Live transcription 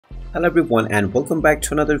Hello everyone and welcome back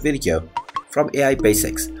to another video from AI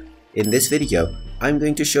Basics. In this video, I'm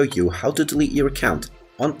going to show you how to delete your account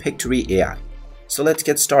on Pictory AI. So let's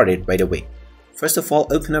get started right away. First of all,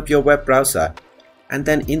 open up your web browser and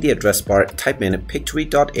then in the address bar type in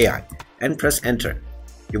pictory.ai and press enter.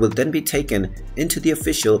 You will then be taken into the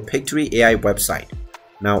official Pictory AI website.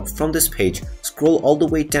 Now from this page, scroll all the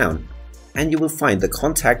way down and you will find the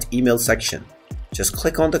contact email section. Just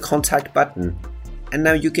click on the contact button and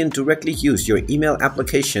now you can directly use your email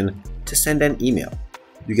application to send an email.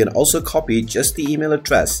 You can also copy just the email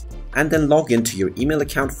address and then log into your email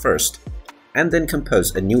account first and then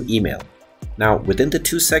compose a new email. Now within the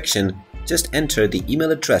to section, just enter the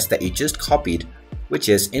email address that you just copied, which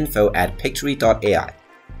is info@pictory.ai,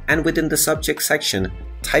 and within the subject section,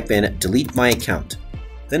 type in delete my account.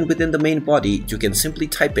 Then within the main body, you can simply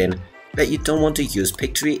type in that you don't want to use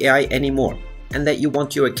Pictory AI anymore and that you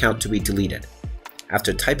want your account to be deleted.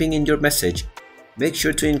 After typing in your message, make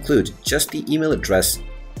sure to include just the email address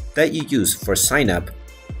that you use for sign up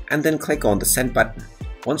and then click on the send button.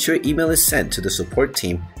 Once your email is sent to the support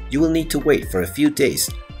team, you will need to wait for a few days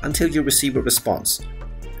until you receive a response,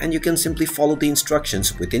 and you can simply follow the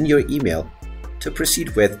instructions within your email to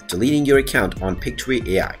proceed with deleting your account on Pictory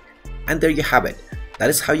AI. And there you have it. That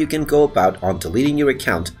is how you can go about on deleting your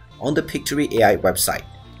account on the Pictory AI website.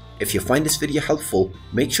 If you find this video helpful,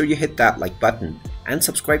 make sure you hit that like button and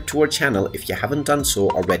subscribe to our channel if you haven't done so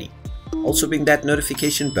already. Also ring that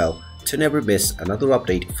notification bell to never miss another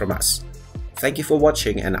update from us. Thank you for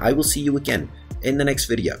watching and I will see you again in the next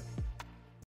video.